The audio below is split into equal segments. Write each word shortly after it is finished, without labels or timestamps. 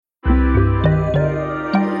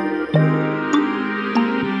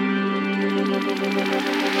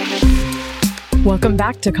Welcome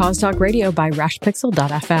back to Cause Talk Radio by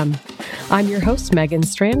rashpixel.fm. I'm your host, Megan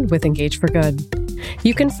Strand with Engage for Good.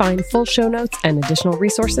 You can find full show notes and additional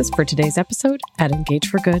resources for today's episode at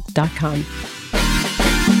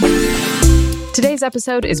engageforgood.com. Today's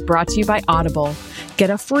episode is brought to you by Audible. Get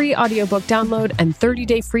a free audiobook download and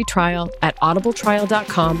 30-day free trial at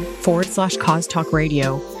audibletrial.com/Cause Talk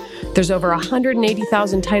Radio. There's over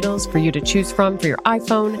 180,000 titles for you to choose from for your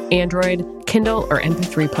iPhone, Android, Kindle, or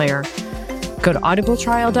MP3 player. Go to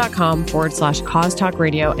audibletrial.com/Cause Talk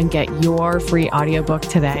Radio and get your free audiobook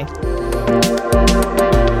today.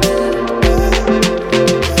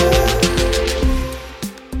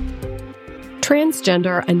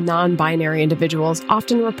 Transgender and non-binary individuals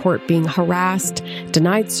often report being harassed,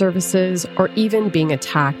 denied services, or even being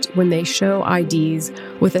attacked when they show IDs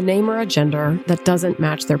with a name or a gender that doesn't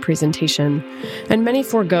match their presentation. And many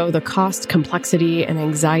forego the cost, complexity, and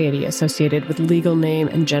anxiety associated with legal name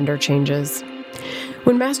and gender changes.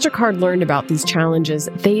 When MasterCard learned about these challenges,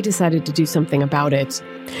 they decided to do something about it.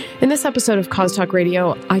 In this episode of Cause Talk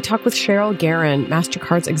Radio, I talk with Cheryl Guerin,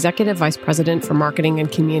 MasterCard's Executive Vice President for Marketing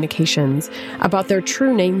and Communications, about their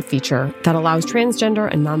true name feature that allows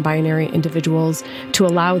transgender and non-binary individuals to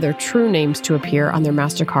allow their true names to appear on their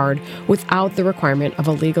MasterCard without the requirement of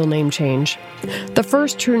a legal name change. The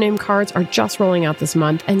first true name cards are just rolling out this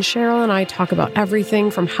month, and Cheryl and I talk about everything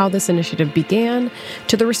from how this initiative began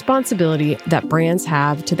to the responsibility that brands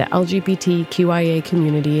have to the LGBTQIA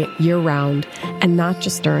community year-round, and not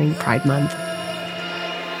just during Pride Month.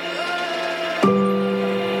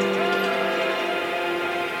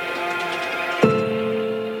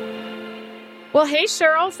 Well, hey,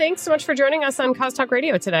 Cheryl, thanks so much for joining us on Cause Talk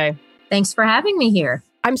Radio today. Thanks for having me here.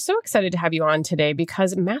 I'm so excited to have you on today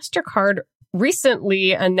because MasterCard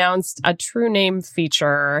recently announced a true name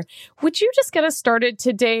feature. Would you just get us started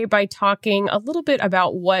today by talking a little bit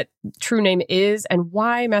about what true name is and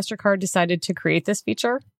why MasterCard decided to create this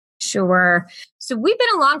feature? Sure. So we've been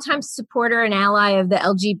a longtime supporter and ally of the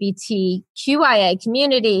LGBTQIA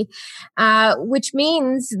community, which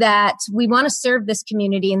means that we want to serve this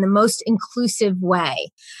community in the most inclusive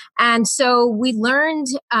way. And so we learned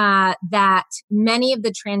that many of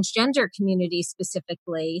the transgender community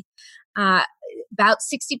specifically, about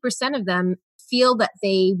 60% of them feel that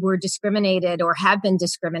they were discriminated or have been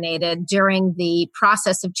discriminated during the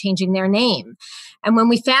process of changing their name. And when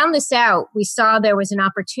we found this out, we saw there was an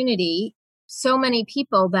opportunity. So many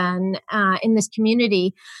people then in this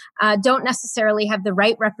community don't necessarily have the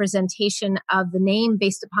right representation of the name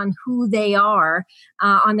based upon who they are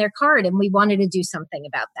on their card. And we wanted to do something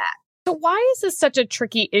about that. So why is this such a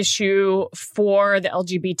tricky issue for the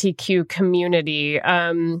LGBTQ community?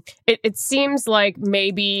 It seems like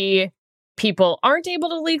maybe people aren't able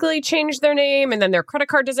to legally change their name and then their credit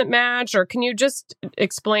card doesn't match. Or can you just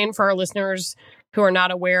explain for our listeners who are not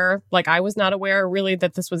aware, like I was not aware really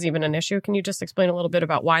that this was even an issue? Can you just explain a little bit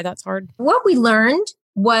about why that's hard? What we learned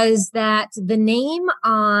was that the name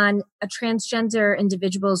on a transgender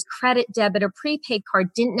individual's credit, debit, or prepaid card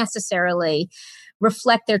didn't necessarily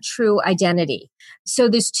reflect their true identity. So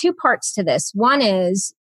there's two parts to this. One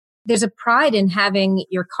is there's a pride in having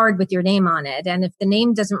your card with your name on it. And if the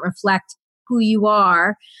name doesn't reflect who you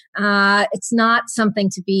are, it's not something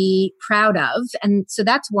to be proud of. And so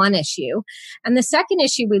that's one issue. And the second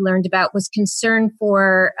issue we learned about was concern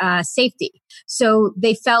for safety. So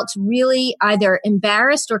they felt really either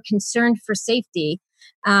embarrassed or concerned for safety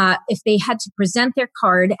if they had to present their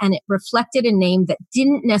card and it reflected a name that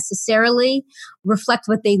didn't necessarily reflect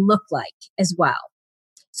what they looked like as well.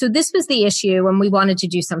 So this was the issue, and we wanted to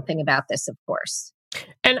do something about this, of course.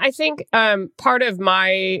 And I think part of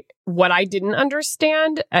what I didn't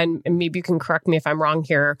understand, and maybe you can correct me if I'm wrong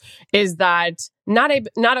here, is that not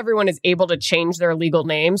everyone is able to change their legal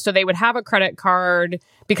name. So they would have a credit card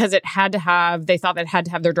because they thought that had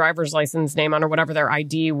to have their driver's license name on or whatever their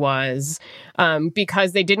ID was,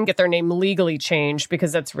 because they didn't get their name legally changed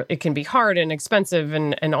because it can be hard and expensive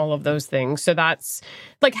and all of those things. So that's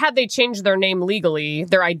like, had they changed their name legally,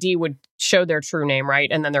 their ID would show their true name, right?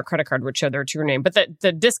 And then their credit card would show their true name. But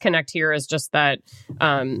the disconnect here is just that,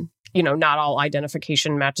 not all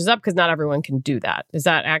identification matches up because not everyone can do that. Is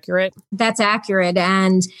that accurate? That's accurate.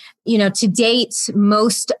 And, to date,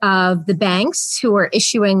 most of the banks who are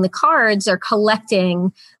issuing the cards are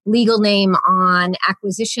collecting legal name on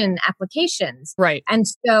acquisition applications. Right. And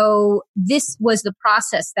so this was the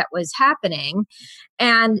process that was happening.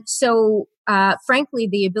 And so, frankly,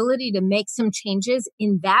 the ability to make some changes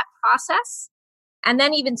in that process And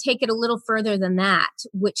then even take it a little further than that,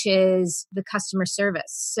 which is the customer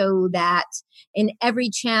service. So that in every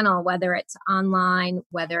channel, whether it's online,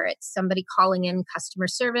 whether it's somebody calling in customer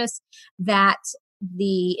service, that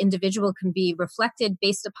the individual can be reflected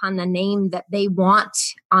based upon the name that they want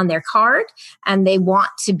on their card and they want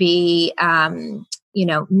to be,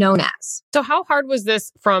 known as. So how hard was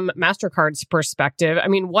this from MasterCard's perspective? I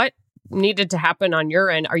mean, what needed to happen on your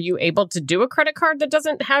end? Are you able to do a credit card that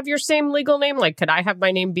doesn't have your same legal name? Like, could I have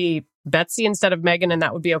my name be Betsy instead of Megan and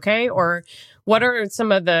that would be okay? Or what are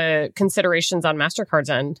some of the considerations on MasterCard's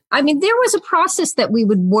end? I mean, there was a process that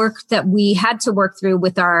we had to work through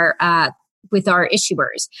with our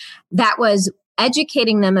issuers. That was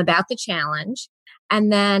educating them about the challenge and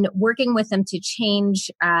then working with them to change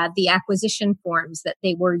the acquisition forms that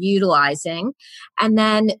they were utilizing. And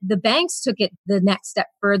then the banks took it the next step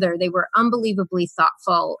further. They were unbelievably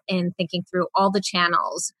thoughtful in thinking through all the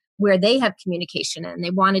channels where they have communication, and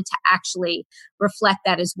they wanted to actually reflect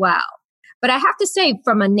that as well. But I have to say,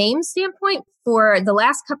 from a name standpoint, for the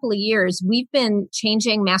last couple of years, we've been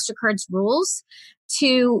changing MasterCard's rules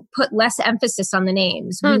to put less emphasis on the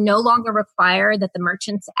names. We no longer require that the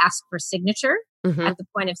merchants ask for signature at the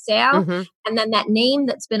point of sale. And then that name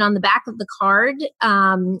that's been on the back of the card,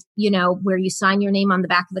 where you sign your name on the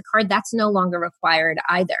back of the card, that's no longer required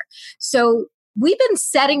either. So we've been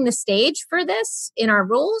setting the stage for this in our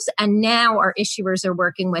rules, and now our issuers are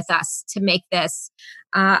working with us to make this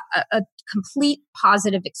a complete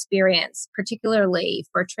positive experience. Particularly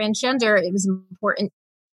for transgender, it was important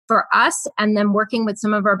for us, and then working with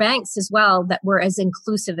some of our banks as well, that we're as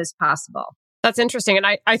inclusive as possible. That's interesting. And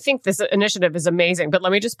I think this initiative is amazing. But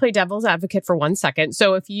let me just play devil's advocate for 1 second.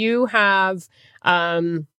 So if you have,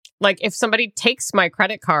 if somebody takes my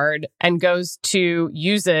credit card and goes to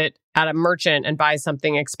use it at a merchant and buys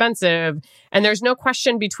something expensive, and there's no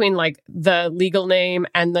question between like the legal name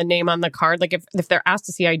and the name on the card, like if they're asked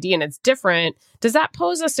to see ID and it's different, does that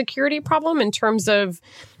pose a security problem in terms of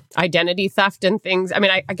identity theft and things? I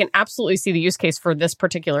mean, I can absolutely see the use case for this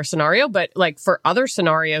particular scenario, but like for other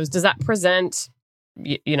scenarios, does that present,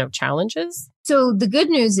 challenges? So the good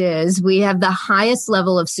news is we have the highest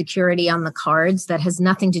level of security on the cards that has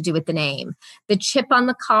nothing to do with the name. The chip on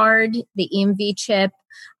the card, the EMV chip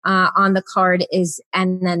on the card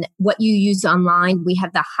and then what you use online, we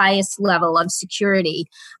have the highest level of security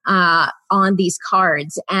on these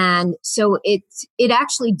cards. And so it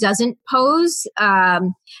actually doesn't pose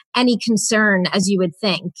any concern as you would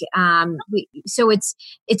think. So it's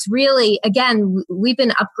really, again, we've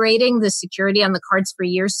been upgrading the security on the cards for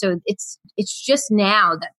years. So it's just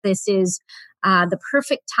now that this is the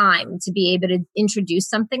perfect time to be able to introduce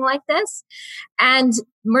something like this. And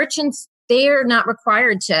merchants, they are not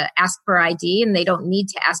required to ask for ID, and they don't need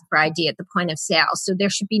to ask for ID at the point of sale. So there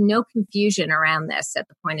should be no confusion around this at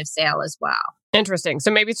the point of sale as well. Interesting. So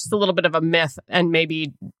maybe it's just a little bit of a myth, and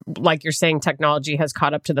maybe, like you're saying, technology has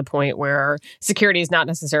caught up to the point where security is not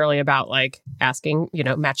necessarily about like asking,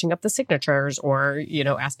 matching up the signatures or,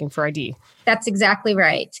 asking for ID. That's exactly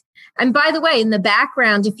right. And by the way, in the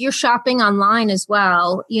background, if you're shopping online as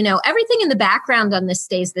well, everything in the background on this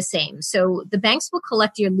stays the same. So the banks will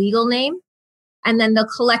collect your legal name, and then they'll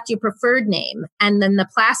collect your preferred name. And then the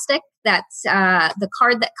plastic, that's the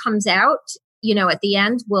card that comes out, at the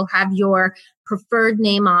end will have your preferred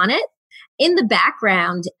name on it. In the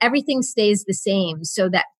background, everything stays the same so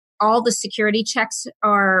that all the security checks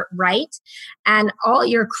are right and all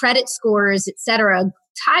your credit scores, et cetera,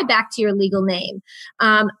 tie back to your legal name.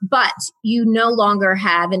 But you no longer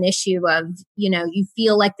have an issue of, you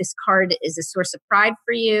feel like this card is a source of pride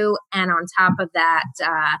for you. And on top of that,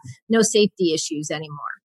 no safety issues anymore.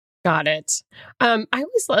 Got it. I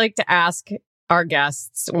always like to ask our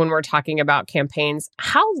guests when we're talking about campaigns,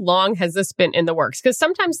 how long has this been in the works? Because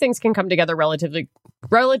sometimes things can come together relatively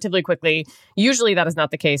quickly. Usually that is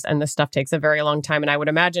not the case, and this stuff takes a very long time. And I would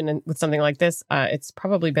imagine with something like this, it's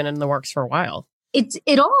probably been in the works for a while.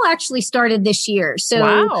 It all actually started this year. So,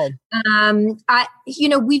 wow.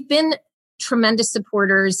 We've been tremendous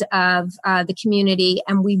supporters of the community,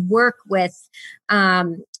 and we work with,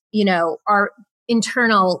 our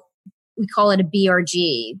internal, we call it a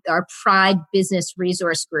BRG, our Pride Business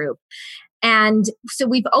Resource Group. And so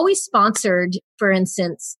we've always sponsored, for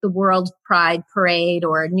instance, the World Pride Parade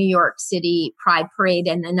or New York City Pride Parade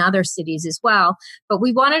and in other cities as well. But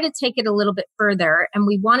we wanted to take it a little bit further, and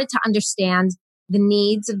we wanted to understand the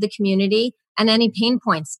needs of the community and any pain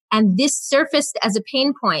points. And this surfaced as a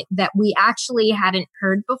pain point that we actually hadn't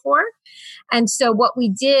heard before. And so what we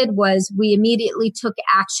did was we immediately took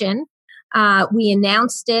action. We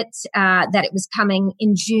announced it, that it was coming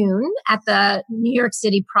in June at the New York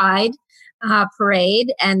City Pride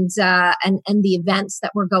parade and the events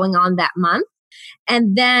that were going on that month.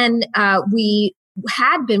 And then we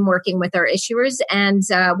had been working with our issuers, and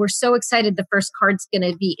we're so excited. The first card's going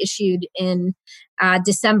to be issued in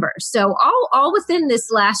December. So all within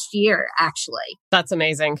this last year, actually. That's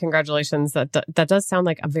amazing. Congratulations. That does sound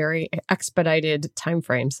like a very expedited time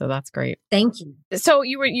frame. So that's great. Thank you. So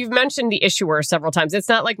you've mentioned the issuer several times. It's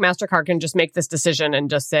not like MasterCard can just make this decision and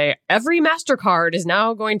just say every MasterCard is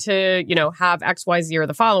now going to, have X, Y, Z or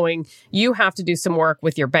the following. You have to do some work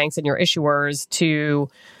with your banks and your issuers to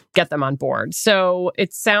get them on board. So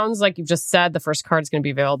it sounds like you've just said the first card is going to be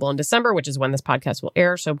available in December, which is when this podcast will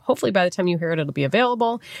air. So hopefully by the time you hear it, it'll be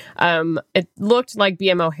available. It looked like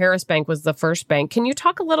BMO Harris Bank was the first bank. Can you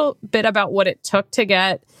talk a little bit about what it took to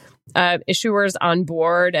get issuers on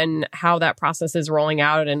board and how that process is rolling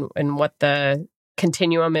out and what the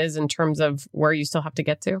continuum is in terms of where you still have to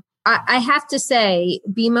get to? I have to say,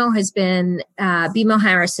 BMO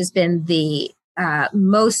Harris has been the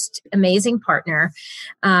most amazing partner.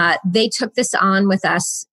 They took this on with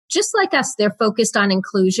us. Just like us, they're focused on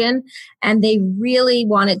inclusion, and they really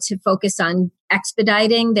wanted to focus on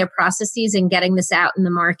expediting their processes and getting this out in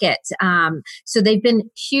the market. So they've been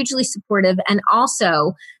hugely supportive. And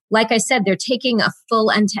also, like I said, they're taking a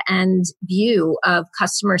full end-to-end view of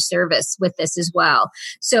customer service with this as well.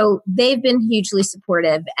 So they've been hugely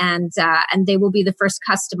supportive, and they will be the first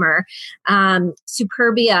customer.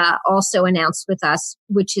 Superbia also announced with us,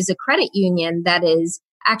 which is a credit union that is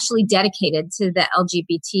actually dedicated to the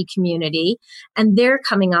LGBT community, and they're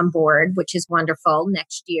coming on board, which is wonderful,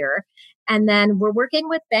 next year. And then we're working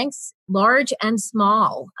with banks large and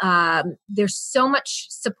small. There's so much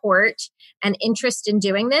support and interest in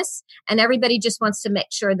doing this, and everybody just wants to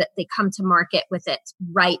make sure that they come to market with it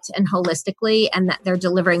right and holistically, and that they're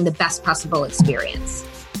delivering the best possible experience.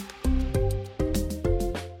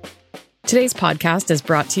 Today's podcast is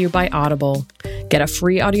brought to you by Audible. Get a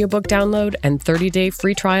free audiobook download and 30-day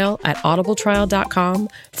free trial at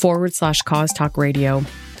audibletrial.com/Cause Talk Radio.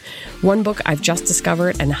 One book I've just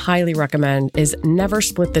discovered and highly recommend is Never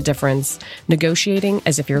Split the Difference, Negotiating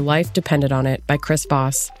as if Your Life Depended on It by Chris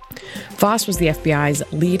Voss. Voss was the FBI's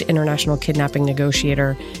lead international kidnapping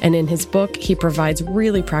negotiator, and in his book, he provides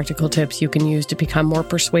really practical tips you can use to become more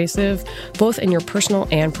persuasive, both in your personal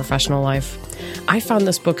and professional life. I found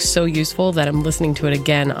this book so useful that I'm listening to it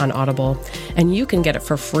again on Audible, and you can get it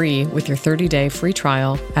for free with your 30-day free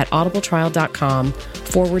trial at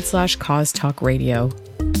audibletrial.com/Cause Talk Radio.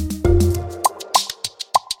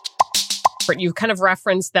 You kind of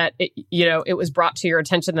referenced that, it was brought to your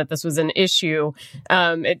attention that this was an issue.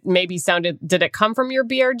 It maybe did it come from your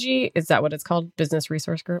BRG? Is that what it's called? Business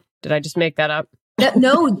Resource Group? Did I just make that up?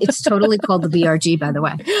 No, it's totally called the BRG, by the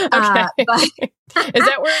way. Okay. Is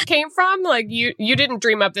that where it came from? Like you didn't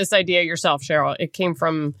dream up this idea yourself, Cheryl. It came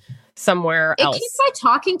from somewhere else. It came by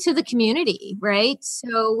talking to the community, right?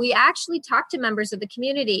 So we actually talked to members of the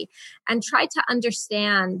community and tried to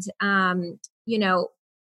understand,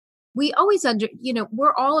 we always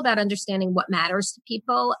we're all about understanding what matters to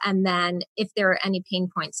people. And then if there are any pain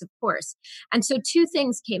points, of course. And so two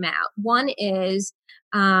things came out. One is,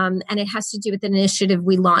 and it has to do with an initiative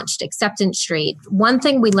we launched, Acceptance Street. One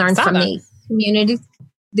thing we learned from the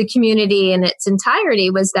community in its entirety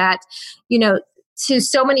was that, to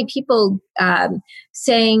so many people,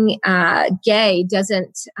 saying gay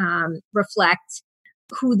doesn't reflect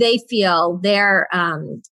who they feel they're,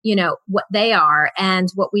 what they are. And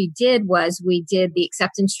what we did was we did the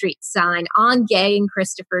Acceptance Street sign on Gay and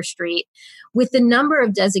Christopher Street with the number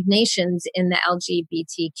of designations in the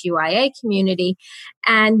LGBTQIA community.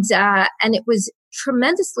 And it was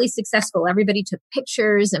tremendously successful. Everybody took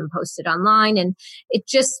pictures and posted online, and it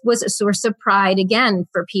just was a source of pride again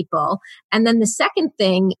for people. And then the second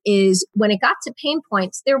thing is when it got to pain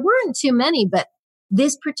points, there weren't too many, but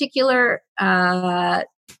this particular,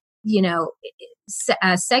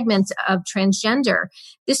 segment of transgender,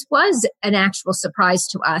 this was an actual surprise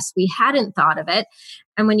to us. We hadn't thought of it.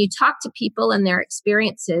 And when you talk to people and their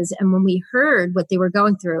experiences, and when we heard what they were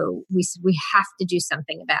going through, we said, we have to do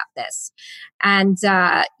something about this. And,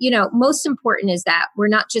 most important is that we're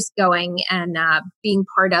not just going and being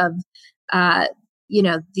part of,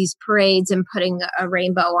 these parades and putting a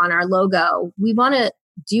rainbow on our logo. We want to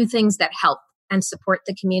do things that help and support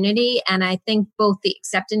the community. And I think both the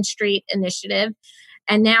Acceptance Street initiative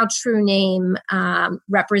and now True Name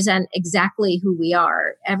represent exactly who we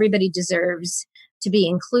are. Everybody deserves to be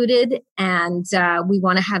included, and we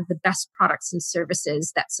want to have the best products and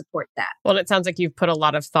services that support that. Well, it sounds like you've put a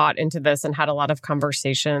lot of thought into this and had a lot of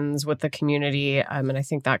conversations with the community, and I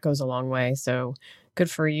think that goes a long way. So good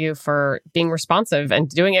for you for being responsive and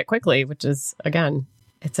doing it quickly, which is, again,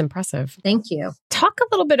 it's impressive. Thank you. Talk a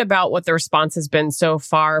little bit about what the response has been so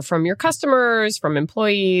far from your customers, from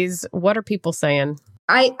employees. What are people saying?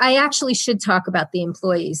 I actually should talk about the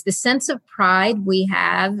employees. The sense of pride we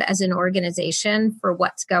have as an organization for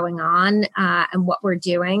what's going on and what we're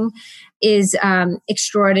doing is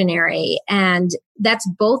extraordinary. And that's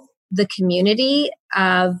both the community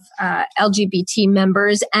of LGBT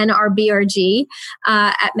members and our BRG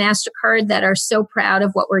at MasterCard that are so proud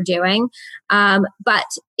of what we're doing. But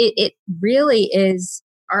it really is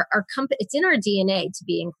our company, it's in our DNA to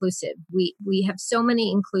be inclusive. We have so many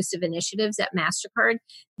inclusive initiatives at MasterCard.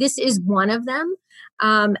 This is one of them.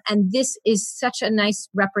 And this is such a nice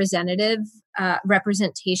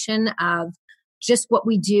representation of just what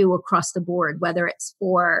we do across the board, whether it's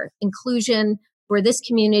for inclusion, for this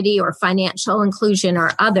community, or financial inclusion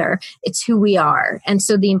or other. It's who we are. And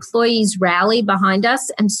so the employees rally behind us.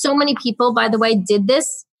 And so many people, by the way, did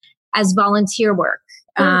this as volunteer work.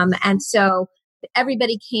 And so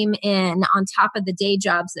everybody came in on top of the day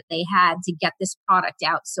jobs that they had to get this product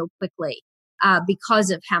out so quickly because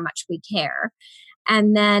of how much we care.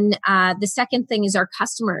 And then the second thing is our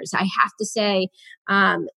customers. I have to say,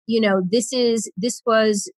 this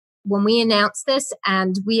was when we announced this,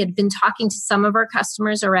 and we had been talking to some of our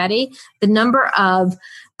customers already. The number of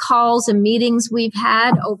calls and meetings we've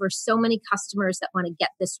had over so many customers that want to get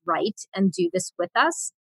this right and do this with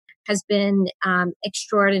us has been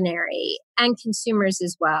extraordinary, and consumers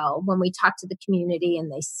as well. When we talk to the community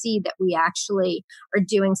and they see that we actually are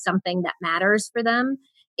doing something that matters for them,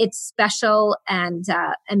 it's special and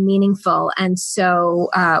meaningful. And so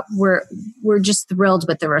we're just thrilled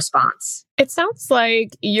with the response. It sounds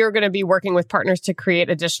like you're going to be working with partners to create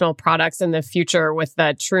additional products in the future with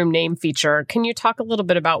the True Name feature. Can you talk a little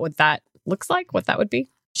bit about what that looks like, what that would be?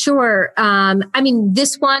 Sure.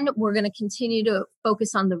 This one, we're going to continue to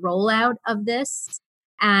focus on the rollout of this.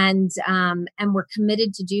 And we're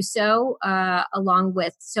committed to do so along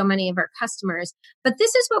with so many of our customers. But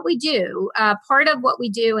this is what we do. Part of what we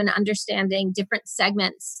do in understanding different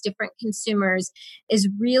segments, different consumers, is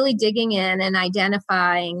really digging in and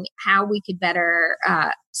identifying how we could better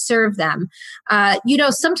serve them.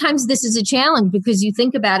 Sometimes this is a challenge because you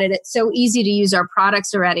think about it, it's so easy to use our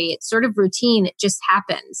products already. It's sort of routine. It just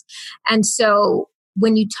happens. And so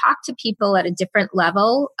when you talk to people at a different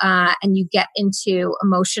level and you get into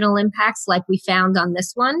emotional impacts like we found on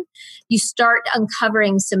this one, you start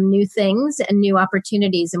uncovering some new things and new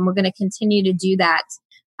opportunities. And we're going to continue to do that,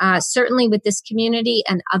 certainly with this community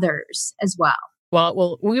and others as well.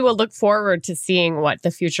 Well, we will look forward to seeing what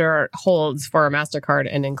the future holds for MasterCard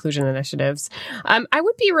and inclusion initiatives. I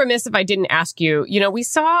would be remiss if I didn't ask you, we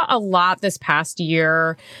saw a lot this past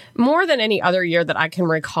year, more than any other year that I can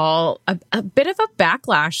recall, a bit of a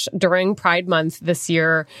backlash during Pride Month this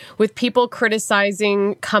year with people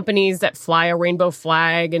criticizing companies that fly a rainbow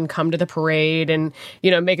flag and come to the parade and,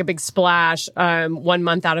 make a big splash 1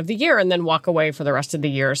 month out of the year and then walk away for the rest of the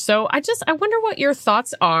year. So I wonder what your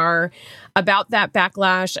thoughts are about that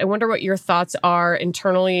backlash. I wonder what your thoughts are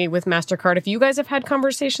internally with MasterCard. If you guys have had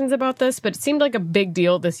conversations about this, but it seemed like a big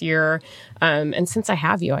deal this year. And since I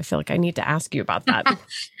have you, I feel like I need to ask you about that.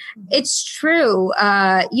 It's true.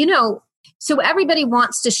 So everybody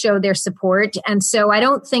wants to show their support. And so I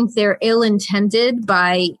don't think they're ill-intended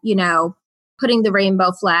by, putting the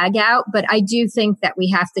rainbow flag out. But I do think that we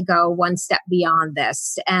have to go one step beyond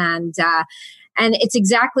this. And it's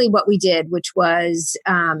exactly what we did, which was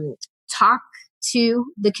talk to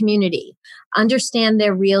the community, understand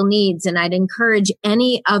their real needs. And I'd encourage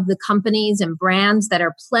any of the companies and brands that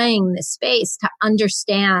are playing this space to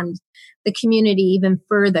understand the community even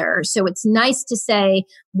further. So it's nice to say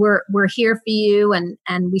we're here for you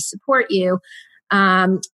and we support you.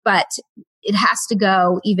 But it has to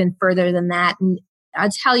go even further than that. And I'll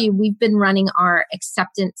tell you, we've been running our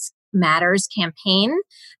Acceptance Matters campaign,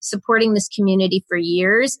 supporting this community for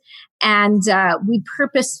years. And we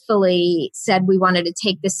purposefully said we wanted to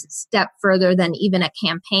take this step further than even a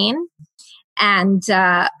campaign. And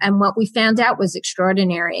what we found out was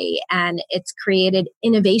extraordinary, and it's created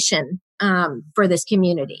innovation for this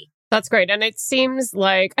community. That's great. And it seems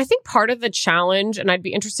like, I think part of the challenge, and I'd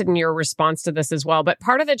be interested in your response to this as well, but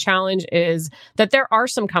part of the challenge is that there are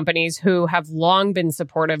some companies who have long been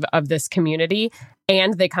supportive of this community,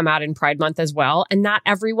 and they come out in Pride Month as well. And not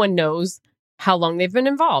everyone knows how long they've been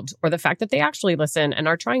involved, or the fact that they actually listen and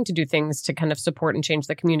are trying to do things to kind of support and change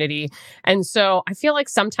the community. And so I feel like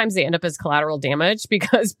sometimes they end up as collateral damage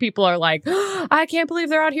because people are like, oh, I can't believe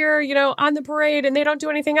they're out here, on the parade and they don't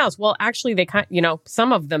do anything else. Well, actually, they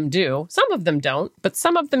some of them do, some of them don't, but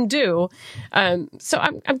some of them do. So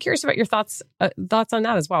I'm curious about your thoughts on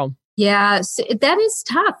that as well. Yeah, so that is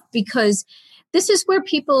tough because this is where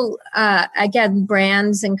people, again,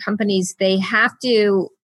 brands and companies, they have to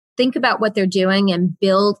think about what they're doing and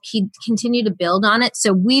continue to build on it.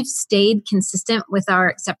 So we've stayed consistent with our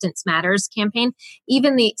Acceptance Matters campaign.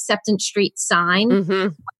 Even the Acceptance Street sign,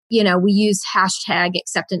 we use hashtag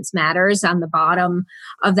Acceptance Matters on the bottom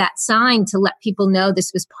of that sign to let people know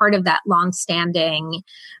this was part of that longstanding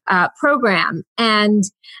program. And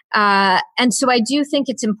so I do think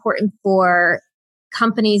it's important for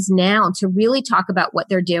companies now to really talk about what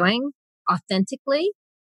they're doing authentically.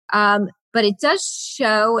 But it does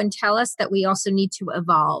show and tell us that we also need to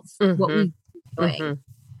evolve what we're doing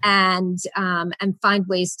and find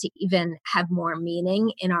ways to even have more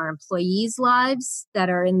meaning in our employees' lives that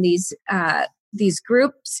are in these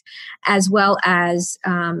groups, as well as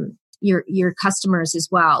your customers as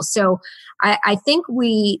well. So I think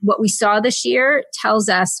what we saw this year tells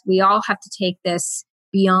us we all have to take this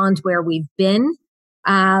beyond where we've been.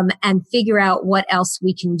 And figure out what else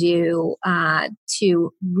we can do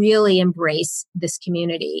to really embrace this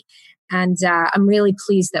community. And I'm really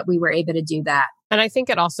pleased that we were able to do that. And I think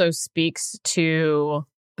it also speaks to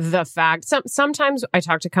the fact, sometimes I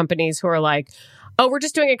talk to companies who are like, oh, we're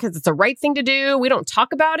just doing it because it's the right thing to do. We don't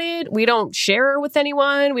talk about it. We don't share with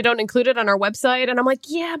anyone. We don't include it on our website. And I'm like,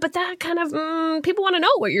 yeah, but that kind of, people want to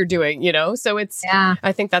know what you're doing, So it's,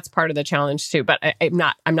 I think that's part of the challenge too. But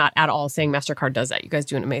I'm not at all saying MasterCard does that. You guys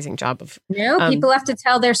do an amazing job of. No, people have to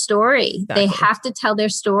tell their story. Exactly. They have to tell their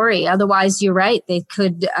story. Otherwise, you're right. They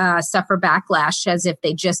could suffer backlash as if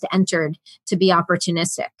they just entered to be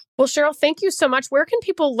opportunistic. Well, Cheryl, thank you so much. Where can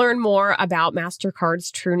people learn more about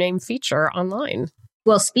MasterCard's True Name feature online?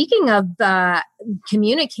 Well, speaking of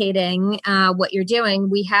communicating what you're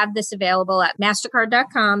doing, we have this available at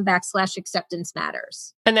mastercard.com/acceptance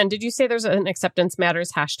matters. And then did you say there's an Acceptance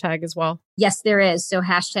Matters hashtag as well? Yes, there is. So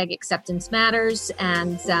hashtag Acceptance Matters.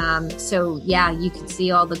 And you can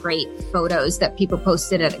see all the great photos that people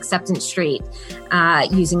posted at Acceptance Street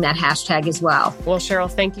using that hashtag as well. Well, Cheryl,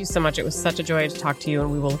 thank you so much. It was such a joy to talk to you,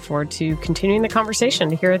 and we will look forward to continuing the conversation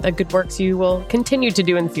to hear the good works you will continue to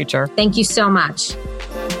do in the future. Thank you so much.